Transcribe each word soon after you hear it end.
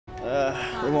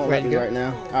It won't let me right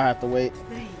now. I'll have to wait.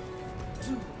 3,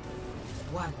 2,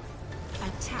 1.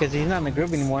 Because he's not in the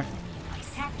group anymore.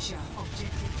 Capture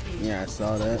objective A. Yeah, I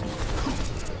saw that.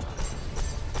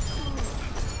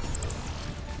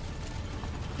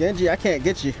 Genji, I can't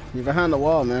get you. You're behind the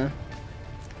wall, man.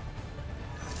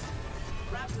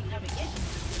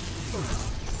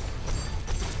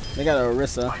 They got a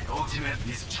Orisa. My ultimate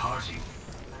is charging.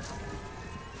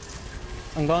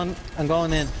 I'm going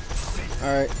in.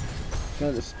 Alright.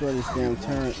 Gotta destroy these damn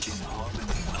turrets.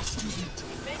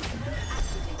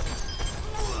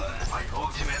 My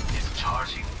ultimate is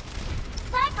charging.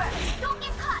 Sniper, don't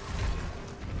get caught.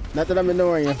 Not that I'm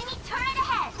ignoring you. Enemy turret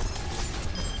ahead.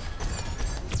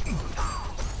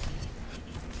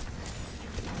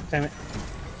 Damn it.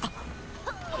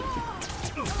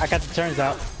 I got the turns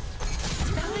out.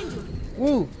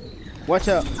 Woo! Watch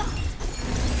out. Enemy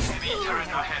turret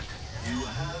ahead. You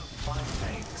have 5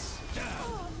 tanks.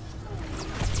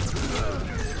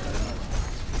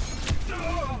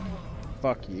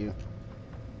 Fuck you.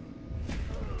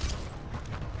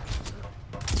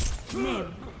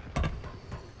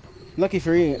 Lucky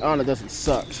for you, Anna doesn't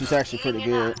suck. She's actually pretty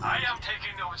good. I am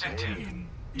taking the objective. Pain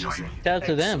is Join an me. Shout out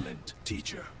to them. excellent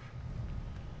teacher.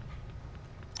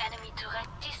 Enemy turret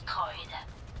destroyed.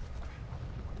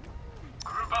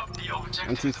 Group up the objective.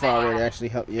 I'm too far away to actually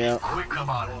help you out. Quick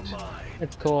about it.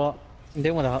 It's cool.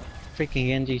 They want a freaking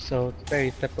Genji, so it's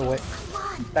very step away.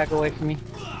 Back away from me.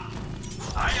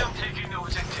 I am taking the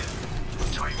objective.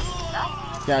 Join me.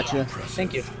 Gotcha.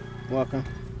 Thank you. Welcome.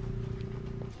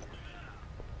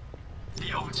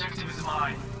 The objective is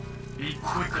mine. Be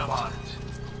quick about it.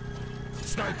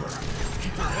 Sniper,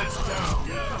 keep your heads down.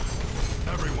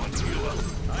 Everyone heal up.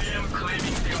 I am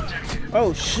claiming the objective.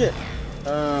 Oh shit.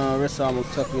 Orisa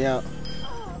almost took me out.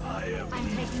 I am I'm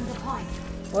taking the point.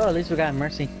 Well, at least we got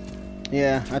Mercy.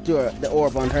 Yeah, I threw the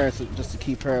orb on her just to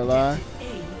keep her alive. A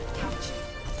captured.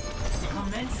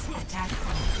 Commence attack.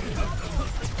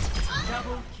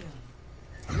 Double kill.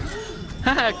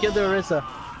 Haha, killed the Orisa.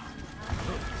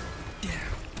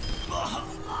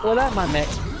 Well, that my mech.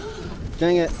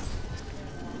 Dang it.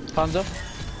 Hanzo.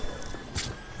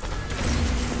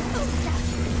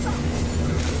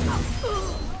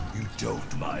 You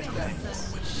don't mind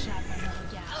things.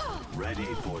 Ready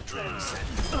for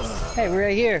transcendence. Hey, we're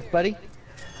right here, buddy.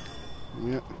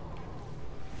 Yep.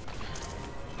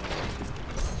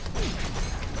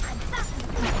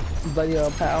 Buddy,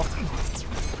 old pal.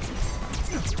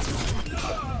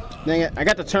 Dang it. I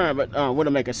got the turn, but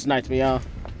Widowmaker sniped me off.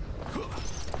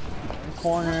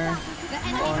 Corner. The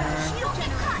enemy turret don't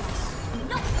get caught.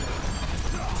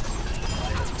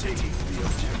 Taking the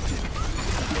objective.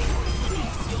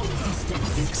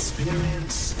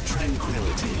 Experience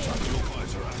tranquility.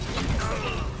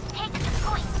 Take the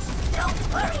point. Don't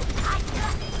worry, I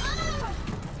got it.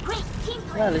 Great team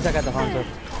play. Well, at least I got the Hanzo.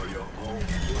 Are your own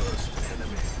worst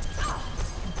enemy.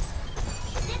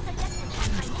 This against the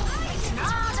champion.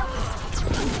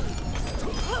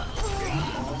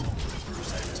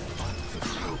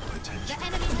 The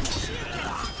enemy has a shield.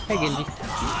 Hey, Genji.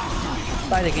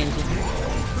 Bye, the Genji.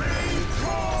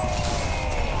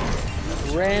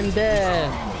 Random.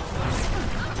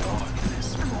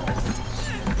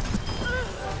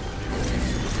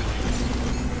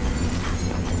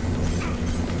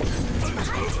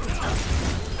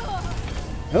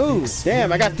 Oh,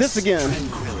 damn, I got this again.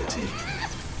 Tranquility.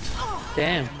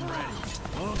 Damn.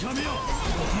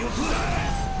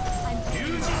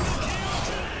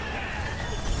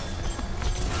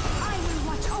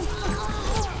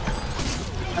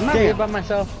 I'm not here by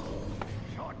myself.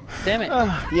 Damn it.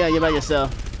 Yeah, you're by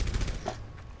yourself.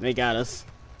 They got us.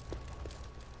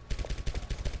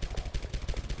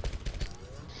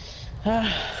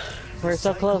 We're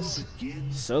so close.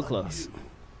 So close.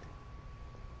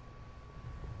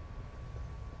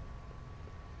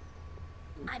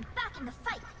 I'm back in the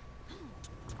fight.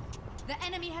 The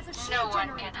enemy has a shield No one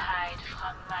generator. can hide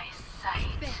from my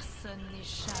sight.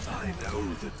 I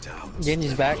know the doubts.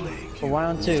 Genji's back for 1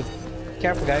 on 2.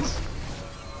 Careful, guys.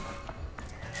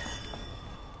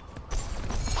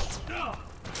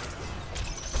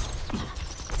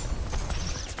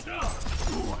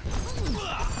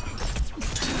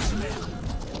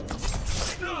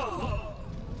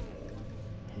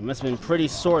 He must have been pretty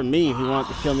sore at me if he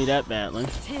wanted to kill me that badly.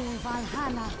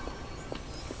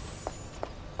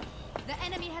 The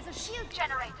enemy has a shield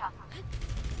generator.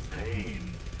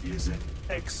 Pain is an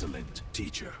excellent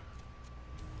teacher.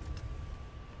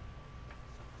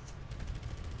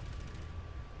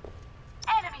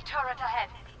 Enemy turret ahead.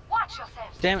 Watch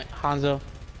yourselves. Damn it, Hanzo.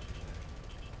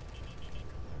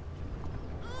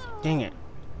 Dang it.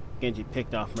 Genji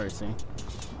picked off Mercy.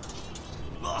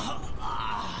 I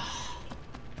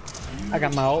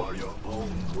got my ult. Are your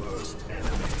own worst enemy.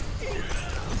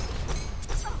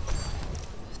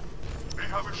 They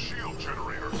have a shield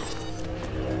generator.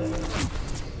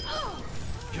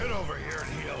 Get over here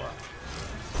and heal up.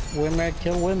 Windmaker,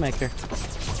 kill Windmaker.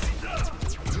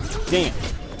 Damn.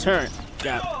 Turn.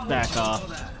 Got back off.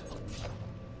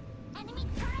 Enemy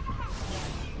turret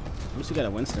ahead. At least we got a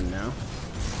Winston now.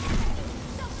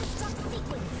 Self-destruct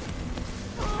sequence.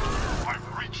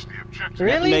 I've reached the objective. That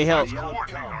Really? may help.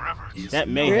 Coordinate our efforts. That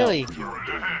may Really? help. Turret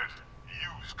ahead.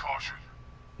 Use caution.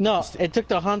 No, it took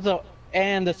the Hanzo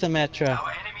and the Symmetra.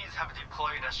 Our enemies have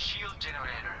deployed a shield generator.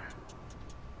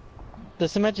 The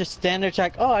Symmetra standard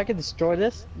check. Oh, I can destroy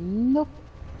this? Nope.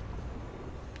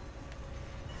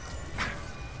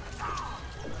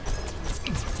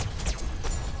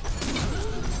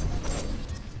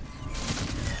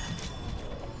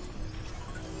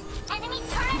 Enemy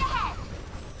turret ahead.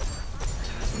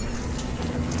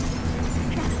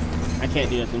 I can't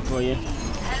do nothing for you.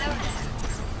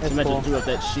 That's Imagine cool. do up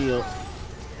that shield.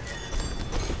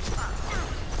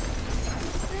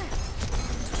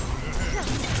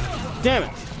 Damn it!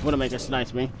 Widowmaker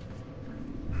snipes me.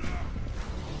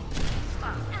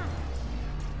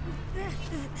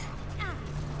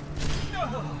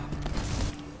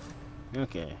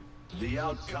 Okay. The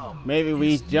outcome. Maybe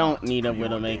we is don't not need a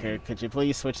preordained. Widowmaker. Could you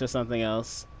please switch to something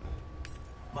else?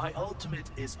 My ultimate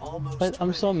is almost But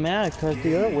I'm so mad because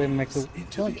the other Windmaker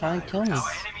into trying to kill me. Our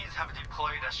enemies have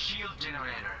deployed a shield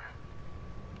generator.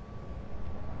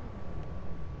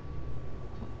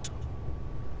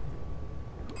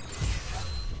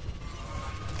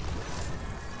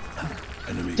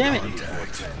 Enemy Damn it.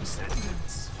 contact. 10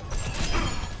 seconds.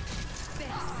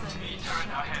 Enemy turret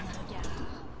ahead.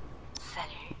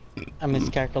 Salut. I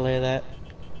miscalculated that.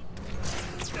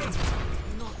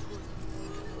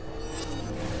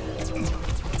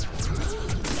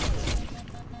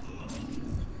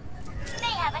 They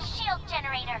have a shield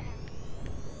generator.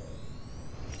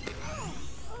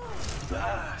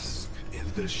 Bask in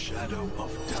the shadow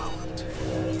of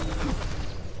doubt.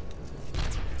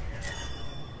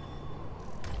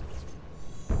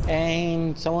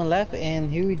 And someone left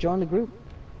and Huey joined the group.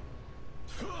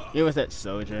 It was that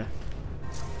soldier.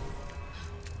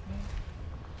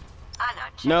 I'm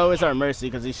not No, it's our Mercy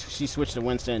because she switched to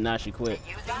Winston and now she quit.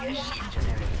 using a shield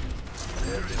generator.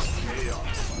 There is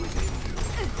chaos within you.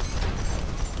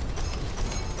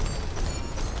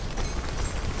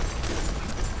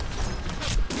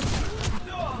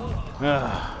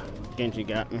 Ah, Genji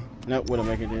got me. Nope,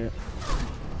 Widowmaker did.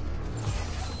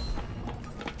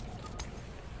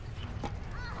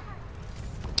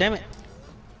 Damn it.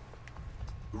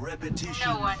 Repetition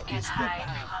No one can is the hide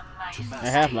path to from my I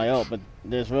mastery. have my ult, but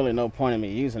there's really no point in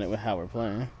me using it with how we're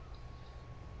playing.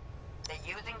 They're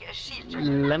using a shield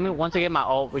generator. Let me, once I get my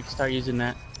ult, we can start using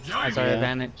that as our Yeah.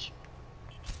 advantage.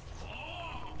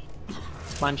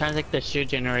 But I'm trying to take the shield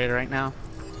generator right now.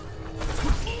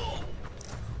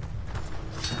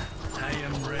 I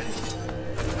am ready.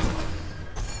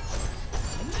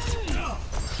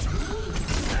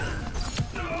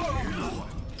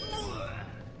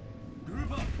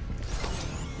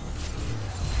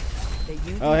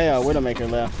 Oh hey, our Widowmaker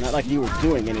left. Not like you were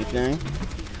doing anything.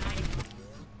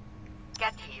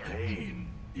 Get here. Pain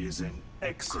is an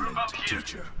excellent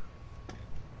teacher.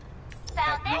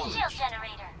 Found their shield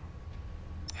generator.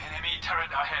 Enemy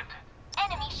turret ahead.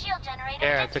 Enemy shield generator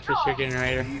There, I took the shield destroyed.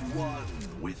 generator. Be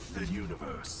one with the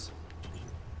universe.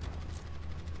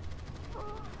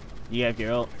 You have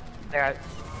your ult. There,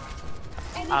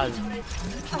 I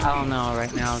don't know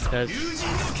right now because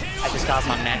I just got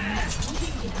my neck.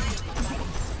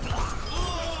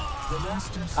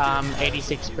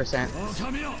 86%.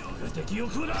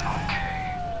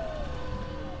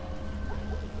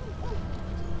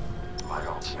 My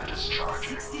ultimate is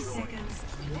charging. 60 seconds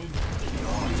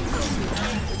remaining.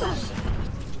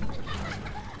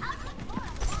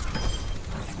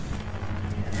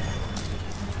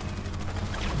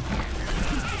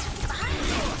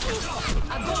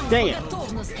 Dang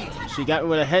it! She got me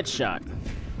with a headshot.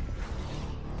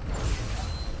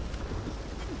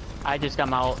 I just got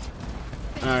my ult.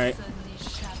 Alright.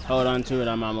 Hold on to it,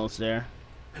 I'm almost there.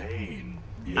 Pain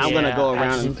is I'm gonna go I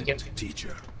around just and... need to get-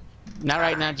 teacher. Not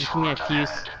right now, just give me a few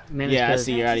minutes. Yeah, I 'cause-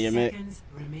 see you're out of your mid. Seconds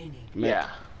remaining. Yeah.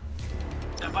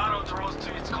 The battle draws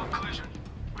to its conclusion.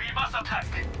 We must attack.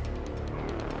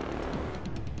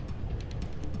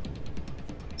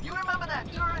 You remember that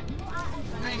turret?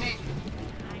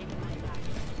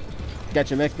 Got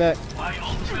your mech back? My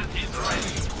ultimate is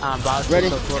ready. Boss Ready?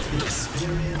 is so close.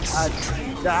 Experience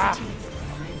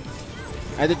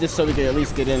I did this so we could at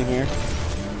least get in here.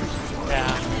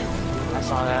 Yeah.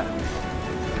 saw that.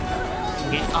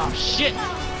 Okay. Oh shit!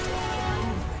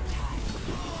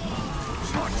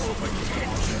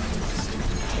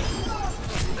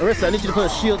 Arista, I need you to put a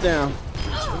shield down.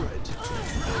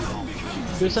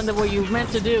 Do something what you meant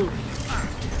to do.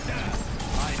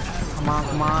 Come on,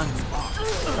 come on.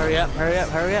 Hurry up, hurry up,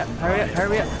 hurry up, hurry up,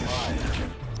 hurry up.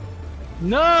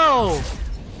 No!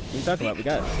 What are you talking about? We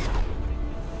got it.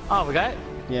 Oh, we got it?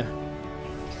 Yeah.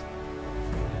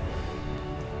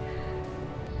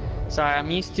 Sorry,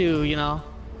 I'm used to, you know,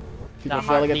 People the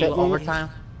hard failing at thing that moment? overtime.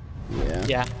 Yeah.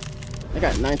 Yeah. I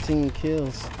got 19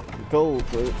 kills. Gold,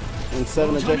 bro. And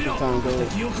 7 objective time gold.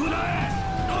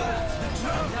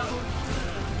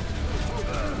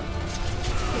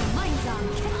 Mine's on.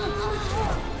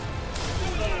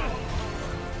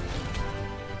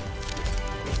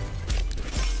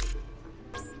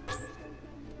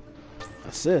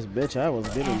 Assist, bitch. I was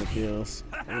getting the kills.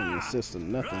 I didn't assist or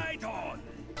nothing.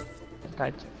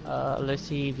 Right. Let's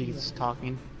see if he's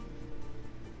talking.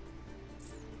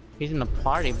 He's in the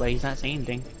party, but he's not saying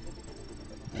anything.